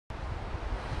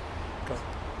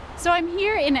So I'm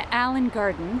here in Allen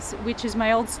Gardens, which is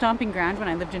my old stomping ground when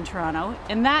I lived in Toronto,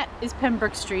 and that is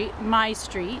Pembroke Street, my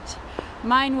street.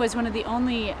 Mine was one of the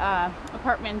only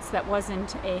apartments that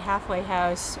wasn't a halfway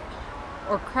house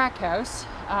or crack house,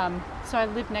 so I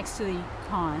lived next to the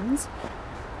Cons,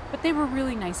 but they were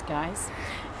really nice guys.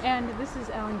 And this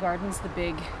is Allen Gardens, the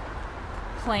big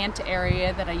plant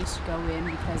area that I used to go in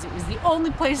because it was the only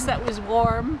place that was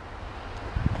warm.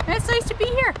 And it's nice to be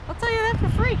here, I'll tell you that for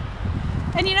free.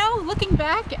 And you know, looking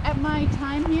back at my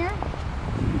time here,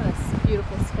 look at this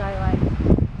beautiful skyline.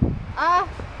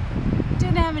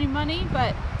 Didn't have any money,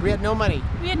 but... We had no money.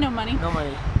 We had no money. No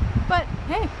money. But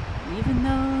hey, even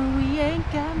though we ain't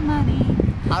got money,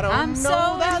 I'm so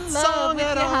that in love song with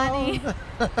at you, all. honey.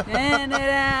 And it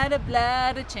had a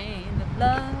blood, a chain of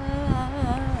love.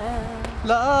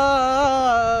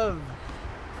 Love.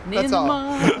 And That's in the all.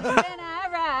 morning when I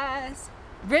rise,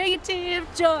 bring a tear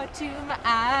of joy to my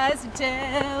eyes and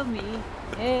tell me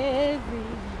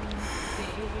everything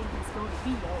is gonna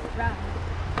be alright.